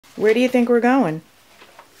Where do you think we're going?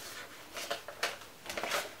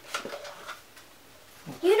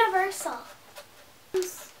 Universal.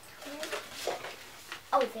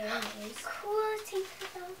 Oh, there it is. Cool. Take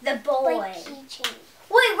The boy. like keychain.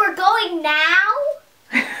 Wait, we're going now?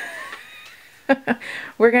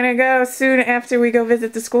 We're gonna go soon after we go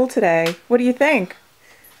visit the school today. What do you think?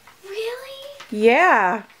 Really?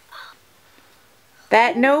 Yeah.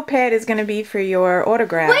 That notepad is gonna be for your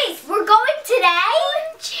autograph. Wait, we're going today?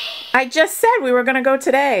 I just said we were gonna go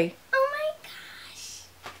today. Oh my gosh.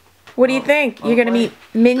 What do you think? You're gonna meet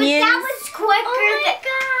minions? But that was quicker. Oh my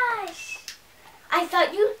gosh. I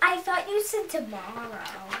thought you said tomorrow.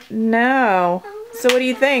 No. So what do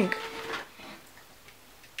you think?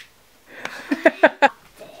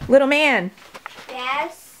 Little man,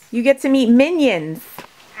 Yes. you get to meet minions.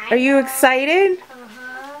 Are you excited?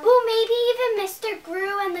 Oh, maybe even Mr.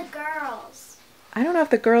 Gru and the girls. I don't know if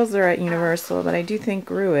the girls are at Universal, but I do think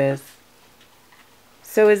Gru is.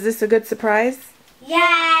 So is this a good surprise?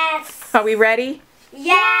 Yes. Are we ready?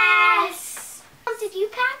 Yes. Did you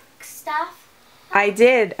pack stuff? I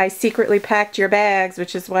did. I secretly packed your bags,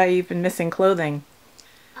 which is why you've been missing clothing.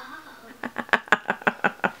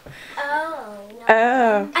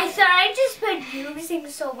 Oh. I thought I just been using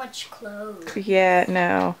so much clothes. Yeah,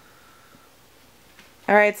 no.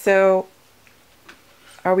 All right, so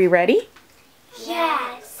are we ready?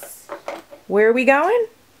 Yes. Where are we going?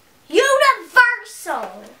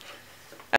 Universal.